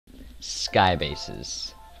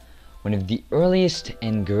Skybases. One of the earliest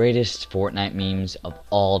and greatest Fortnite memes of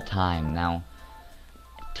all time. Now,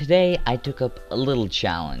 today I took up a little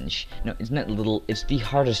challenge. No, it's not little, it's the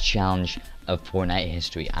hardest challenge of Fortnite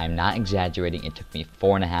history. I'm not exaggerating, it took me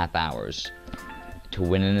 4.5 hours to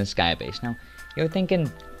win in a Skybase. Now, you're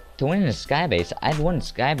thinking, to win in a Skybase, I've won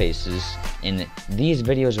Skybases in these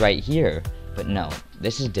videos right here. But no,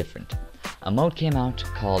 this is different. A mode came out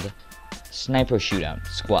called Sniper Shootout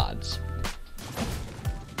Squads.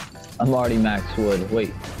 I'm already max wood.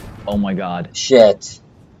 Wait. Oh my god. Shit.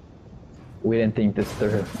 We didn't think this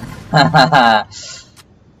through.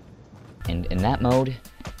 And in that mode,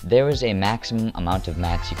 there is a maximum amount of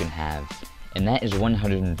mats you can have, and that is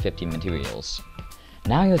 150 materials.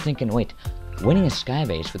 Now you're thinking, wait, winning a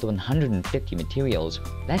Skybase with 150 materials,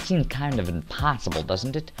 that seems kind of impossible,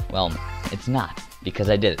 doesn't it? Well, it's not, because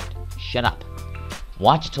I did it. Shut up.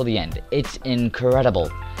 Watch it till the end. It's incredible.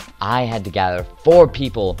 I had to gather 4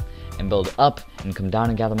 people and build up and come down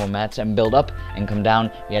and gather more mats and build up and come down.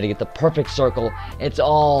 We had to get the perfect circle. It's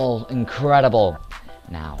all incredible.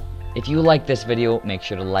 Now, if you like this video, make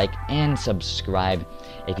sure to like and subscribe.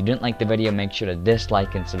 If you didn't like the video, make sure to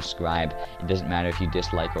dislike and subscribe. It doesn't matter if you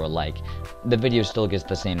dislike or like. The video still gets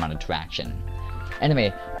the same amount of traction.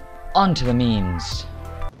 Anyway, on to the memes.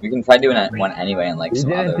 We can try doing one anyway and like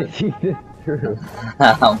some other.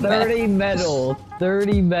 Oh, 30 metal.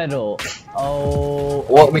 30 metal. Oh.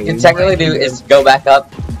 What we can technically do is go back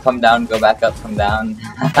up, come down, go back up, come down.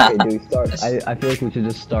 Okay, dude, start. I feel like we should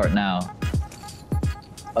just start now.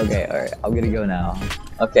 Okay, alright, I'm gonna go now.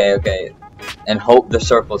 Okay, okay. And hope the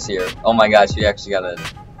circle's here. Oh my gosh, you actually got a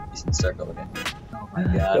decent circle again. Oh my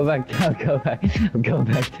god. Go back down, go back. Go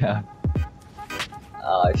back down.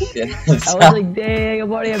 Oh shit. I was like, dang,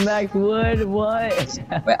 I'm already at max wood, what?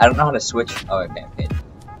 Wait, I don't know how to switch. Oh, okay, okay.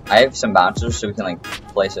 I have some bouncers so we can like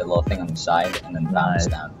place a little thing on the side and then bounce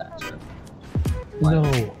down faster. What? No.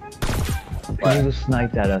 What? People just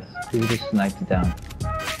sniped at us. People just sniped it down.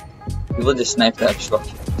 People just sniped that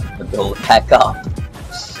structure to build it back up.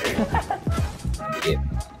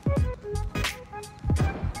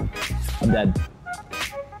 I'm dead.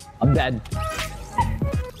 I'm dead.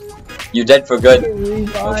 You're dead for good.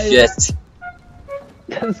 Oh shit.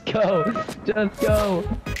 Just go. Just go.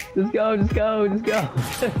 Just go. Just go. Just go.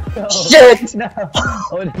 Just go. Shit! No.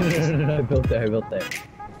 Oh no. I built there. I built there.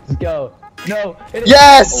 Just go. No.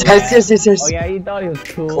 Yes! Oh, Yes, yes, yes, yes. Oh yeah, he thought he was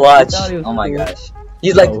cool. Clutch. He was Oh my cool. gosh.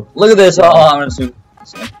 He's like, look at this. Oh, I'm gonna shoot.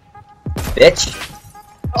 Bitch.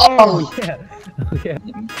 Oh yeah. Oh yeah.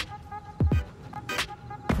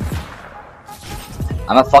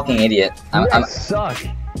 I'm a fucking idiot. You guys suck.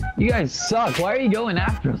 You guys suck. Why are you going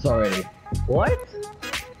after us already? What?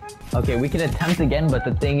 Okay, we can attempt again, but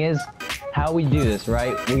the thing is, how we do this,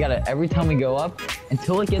 right? We gotta, every time we go up,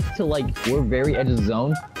 until it gets to like, we're very edge of the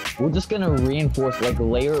zone, we're just gonna reinforce, like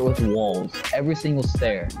layer it with walls. Every single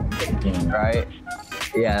stair. Right?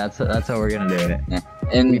 Yeah, that's how we're gonna do it. Yeah.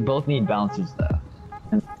 And we both need bouncers though.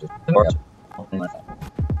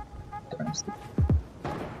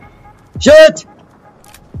 Shit!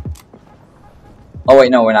 Oh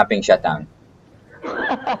wait, no, we're not being shut down.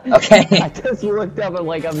 Okay. I just looked up and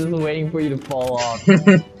like I'm just waiting for you to fall off.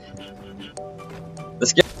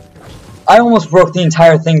 Let's get. I almost broke the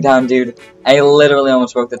entire thing down, dude. I literally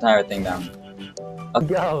almost broke the entire thing down.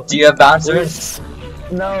 Okay. Go. Do you have bouncers?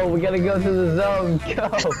 No, we gotta go to the zone. Go.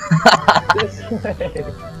 This way.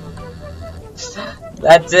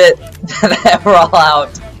 That's it. We're all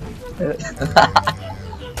out.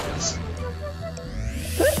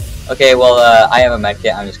 Okay, well, I have a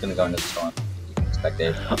medkit. I'm just gonna go into the storm. You can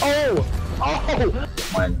spectate. Oh! Oh!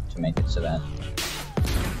 Wanted to make it so that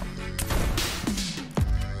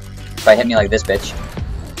if I hit me like this, bitch.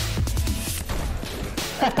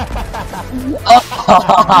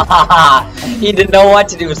 Oh! He didn't know what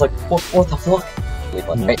to do. He was like, what the fuck? Wait,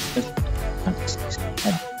 what? Wait.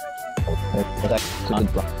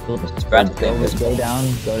 Go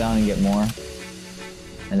down and get more.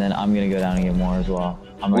 And then I'm gonna go down and get more as well.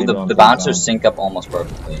 Well, the bouncers sync up almost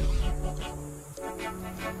perfectly.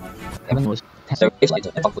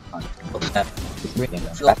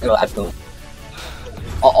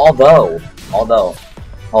 Although,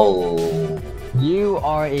 oh. You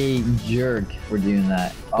are a jerk for doing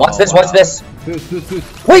that. What's this? What's this? Boost, boost,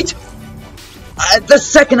 boost. Wait! The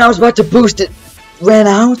second I was about to boost it, ran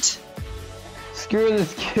out. Screw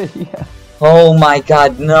this kid, yeah. Oh my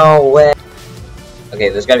god, no way. Okay,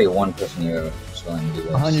 there's gotta be one person here who's willing to do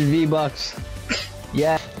this. 100 V-Bucks.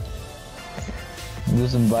 Yeah.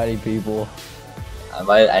 Just inviting people. I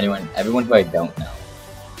invited everyone who I don't know.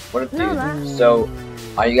 What a dude. So,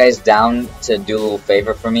 Are you guys down to do a little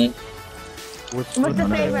favor for me? What's the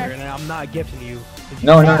favor? And I'm not gifting you.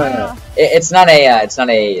 No. It's not a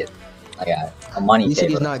money He said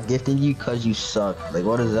favor. he's not gifting you because you suck. Like,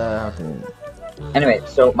 what does that have to mean? Anyway,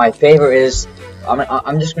 so my favor is,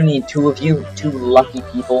 I'm just gonna need two of you, two lucky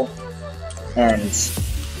people, and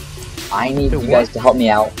I need you guys to help me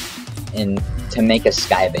out to make a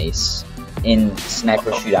Skybase in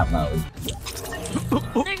sniper shootout mode.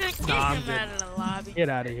 Nah, I'm good. Get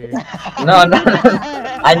out of here. No. No.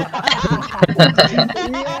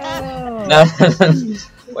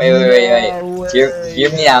 Wait.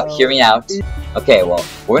 Hear me out. Okay, well,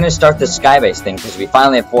 we're gonna start the Skybase thing because we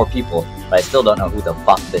finally have 4 people, but I still don't know who the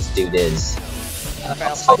fuck this dude is.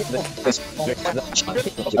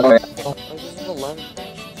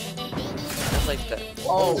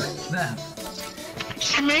 Oh, snap.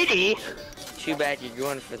 Schmitty. Too bad you're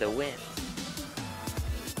going for the win.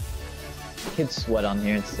 Kids sweat on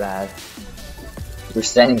here, it's sad. We're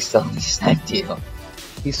standing still and he sniped you.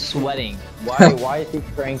 He's sweating. Why is he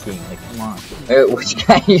cranking? Like, come on. Which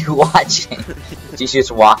guy are you watching? She's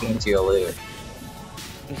just walking to your loot.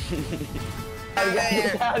 You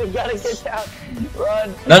gotta get down.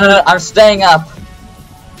 Run. No, I'm staying up.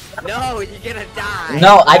 No, you're gonna die.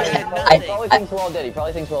 No, I You're can't. gonna He die. probably thinks we're all dead. He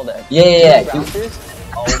probably thinks we're all dead. Yeah. Bouncers?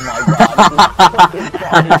 Oh my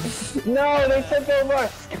god. No, they took over our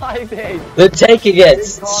Skybase. They're taking it.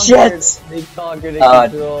 Shit. They conquered it.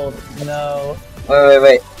 Controlled. No.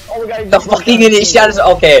 Wait. Oh my god. The fucking idiot shot his.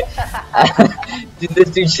 Okay. Dude, this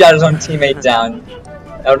dude shot his own teammate down.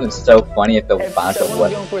 That would've been so funny if the bouncer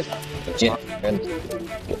was.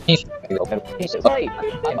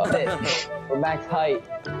 We're max height.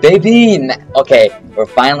 Baby! Okay, we're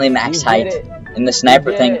finally max height in the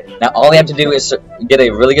sniper thing. Now all we have to do is get a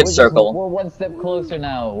really good circle. We're one step closer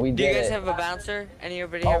now. We Do you did guys it. have a bouncer?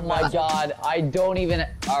 Anybody Oh have a my bouncer? god, I don't even.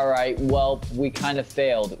 Alright, well, we kind of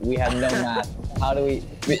failed. We have no map. How do we.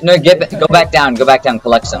 No, go back down, collect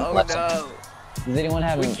some, Oh collect some. no. Does anyone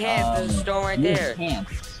have We can't, there's a storm right you there. can't.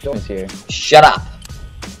 Storm's here. Shut up!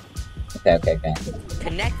 Okay.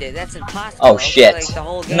 Connected, that's impossible. Oh It's shit. like the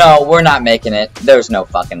whole game. No, we're not making it. There's no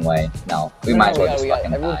fucking way. No, we might as well just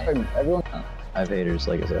fucking die. Everyone. I have haters,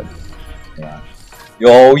 like I said. Yeah.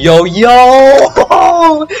 Yo!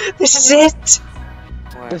 This is it!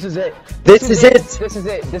 What? This is it. This is it!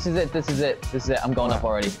 This is it. I'm going up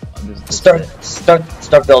already. Start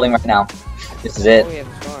building right now. This is it. Oh, we have a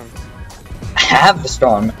storm. Have the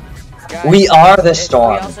storm. Guys, We are the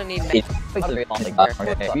storm. We also need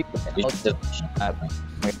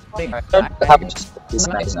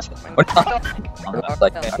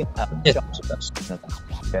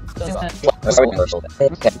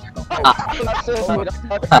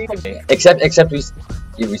Except we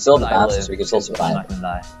still have the bounces, so we can still survive.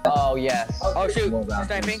 Oh yes. Oh shoot!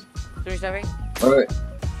 Sniping. Somebody sniping. Wait.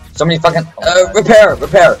 Somebody fucking repair.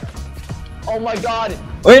 Oh my god.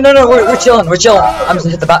 Wait, no, we're chilling. I'm just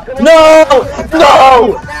hit the back. No!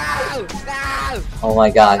 No! No! Oh my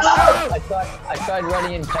gosh. I tried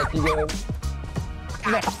running and catching you.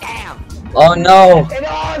 God damn! Oh no! It's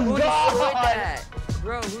all Who destroyed gone. that?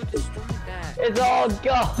 Bro, who destroyed that? It's all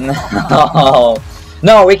gone.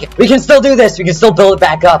 No, we can still do this. We can still build it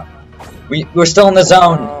back up. We're still in the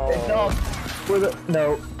zone. It's Oh. all.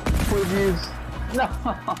 No. Please. No.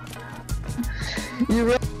 You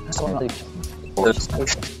really.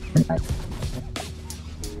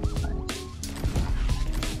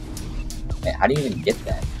 Wait, how do you even get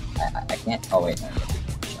that? I can't. Oh wait.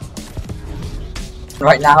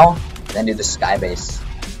 Right now, then do the Skybase.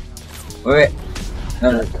 Wait.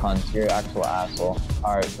 No. Cunt, you're an actual asshole.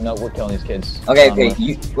 Alright, no, we're killing these kids. Okay.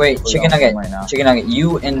 You wait. We're Chicken going Nugget. right now. Chicken Nugget.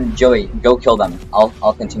 You and Joey, go kill them.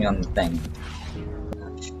 I'll continue on the thing.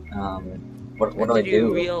 What do I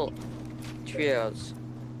do? Real trios.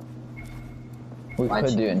 We Why'd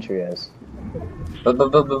could you- do in trios.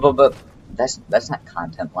 But that's not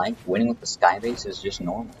content like. Winning with the Skybase is just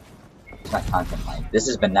normal. It's not content like. This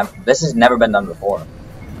has never been done before.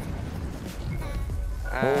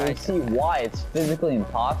 Well, we see why it's physically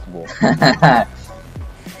impossible.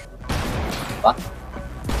 Fuck.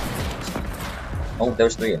 Oh,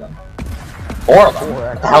 there's 3 of them. 4 of them.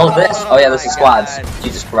 What the hell is this? Oh yeah, this is squads. God.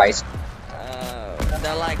 Jesus Christ.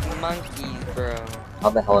 They're like monkeys, bro. How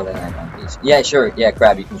the hell are they like monkeys? Yeah, sure. Yeah,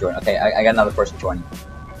 Crab, you can join. Okay, I got another person joining.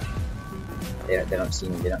 They don't see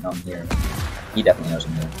me. They don't know I'm here. He definitely knows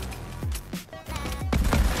I'm here.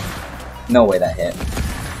 No way that hit.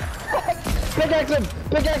 Pickaxe him!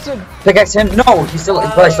 Pickaxe him! Pickaxe him? No, he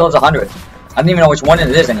probably still has 100. I don't even know which one it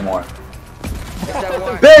is anymore. It's that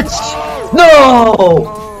one. Bitch! Oh. No!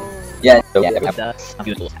 Oh. Yeah.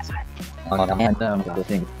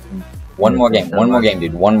 One more game,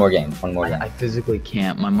 dude. One more game. I physically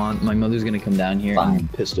can't. My mother's gonna come down here and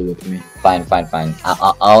pistol whip me. Fine.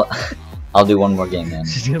 I'll do one more game, man.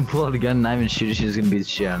 She's gonna pull out a gun and not even shoot it. She's just gonna beat the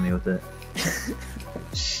shit out of me with it.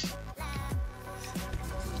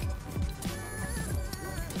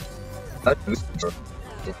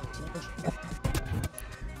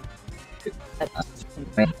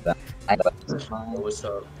 What's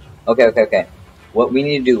up? Okay. What we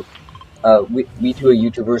need to do, we two are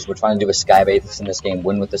YouTubers. We're trying to do a Skybase in this game,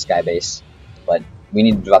 win with the Skybase, but we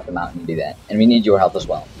need to drop the mountain and do that. And we need your help as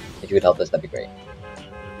well. If you could help us, that'd be great.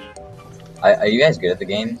 Are you guys good at the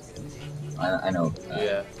game? I know.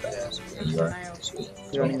 Yeah. You are. Sweet.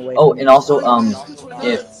 Oh, and also,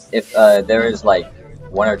 if there is like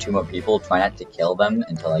 1 or 2 more people, try not to kill them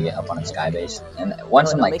until I get up on a Skybase. And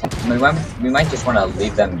once I'm like 10, we might just want to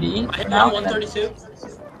leave them be for now. 132.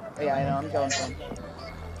 Yeah, I know. I'm going for him.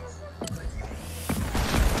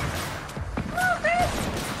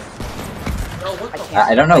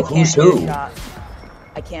 I don't know who's who. I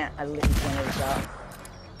can't. I literally can't hit a shot.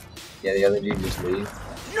 Yeah, the other dude just leave.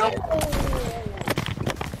 No! Did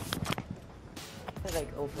I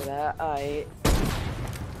go for that?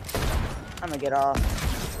 I'm gonna get off.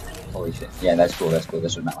 Holy shit. Yeah, that's cool. This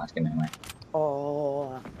was my last game anyway.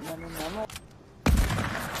 Oh, no.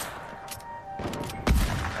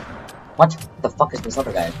 What the fuck is this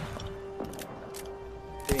other guy?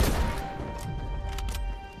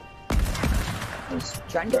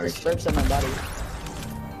 Trying to get the stripes on my body.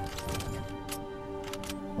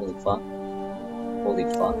 Holy fuck. Holy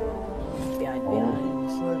fuck. Behind.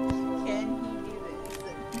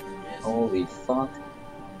 Holy fuck.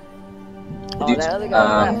 Oh, Dude's, that other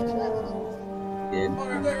guy left. Dude. Oh,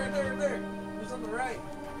 right there. Who's on the right?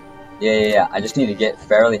 Yeah. I just need to get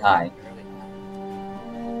fairly high.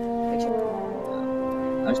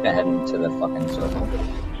 I'm just gonna head into the fucking circle.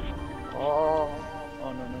 Oh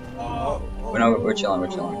no. No, we're chilling.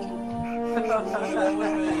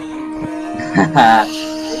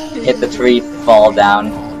 Hit the tree, fall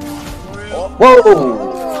down. Whoa!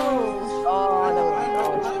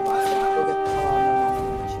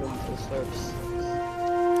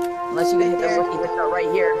 Unless you can hit the rookie with that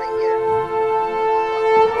right here.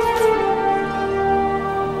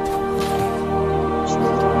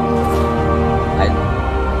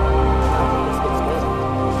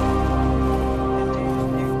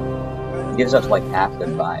 It gives us like half good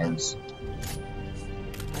vibes.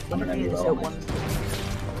 I'm gonna reload.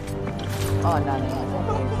 Oh, no.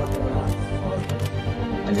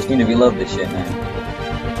 I just need to reload this shit, man.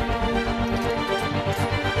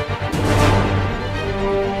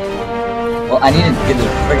 Well, I need to get the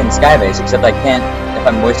friggin' Skybase, except I can't if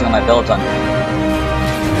I'm wasting all my builds on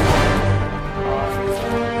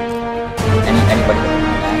anybody with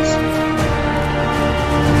max.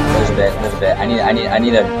 There's a bit. I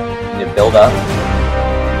need to build up.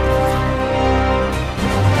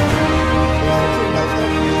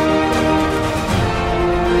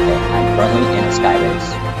 Okay, I'm currently in a Skybase.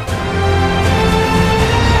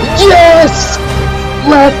 Yes!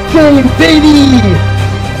 Last game, baby!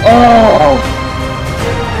 Oh!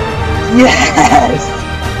 Yes!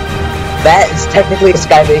 That is technically a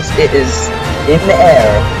Skybase. It is in the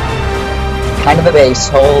air. Kind of a base.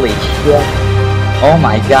 Holy shit. Oh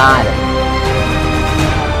my god.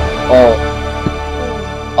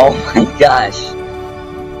 Oh my gosh.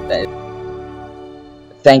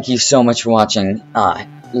 Thank you so much for watching.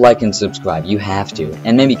 Like and subscribe. You have to.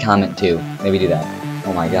 And maybe comment too. Maybe do that.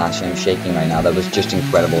 Oh my gosh, I'm shaking right now. That was just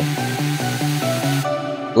incredible.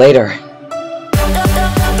 Later.